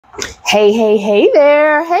Hey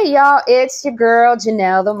there. Hey, y'all. It's your girl,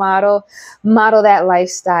 Jenelle, the model, model that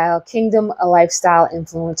lifestyle, kingdom, a lifestyle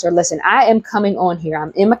influencer. Listen, I am coming on here.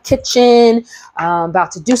 I'm in my kitchen,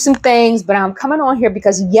 about to do some things, but I'm coming on here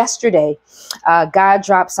because yesterday, God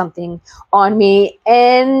dropped something on me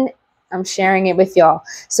and I'm sharing it with y'all.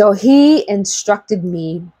 So he instructed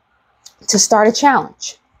me to start a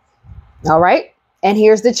challenge. All right. And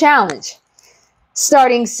here's the challenge.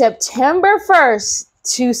 Starting September 1st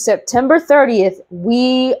to September 30th,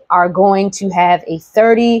 we are going to have a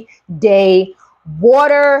 30-day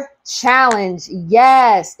water challenge.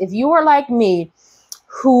 Yes, if you are like me,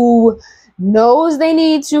 who knows they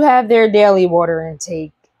need to have their daily water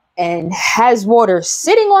intake and has water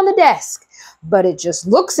sitting on the desk, but it just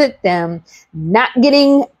looks at them not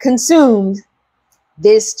getting consumed,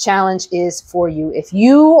 this challenge is for you. If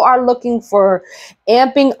you are looking for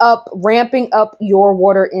ramping up your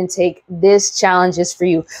water intake, this challenge is for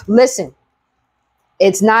you. Listen,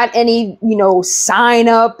 it's not any, sign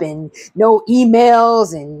up and no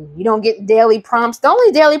emails and you don't get daily prompts. The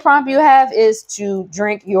only daily prompt you have is to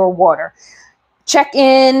drink your water. Check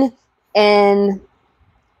in and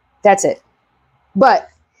that's it. But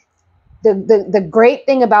the great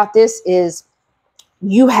thing about this is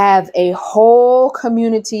you have a whole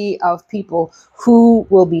community of people who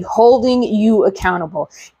will be holding you accountable.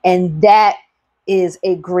 And that is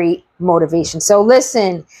a great motivation. So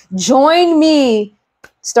listen, join me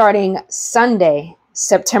starting Sunday,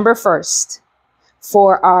 September 1st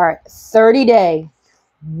for our 30-day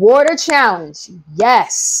water challenge.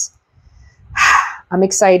 Yes, I'm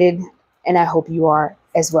excited and I hope you are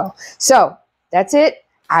as well. So that's it.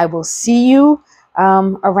 I will see you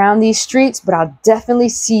around these streets, but I'll definitely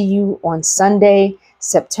see you on Sunday,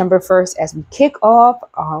 September 1st, as we kick off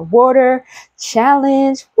our water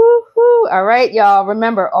challenge. Woo-hoo. All right, y'all.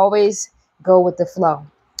 Remember, always go with the flow.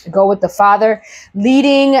 Go with the Father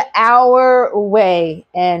leading our way.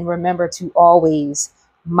 And remember to always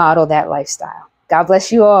model that lifestyle. God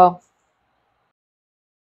bless you all.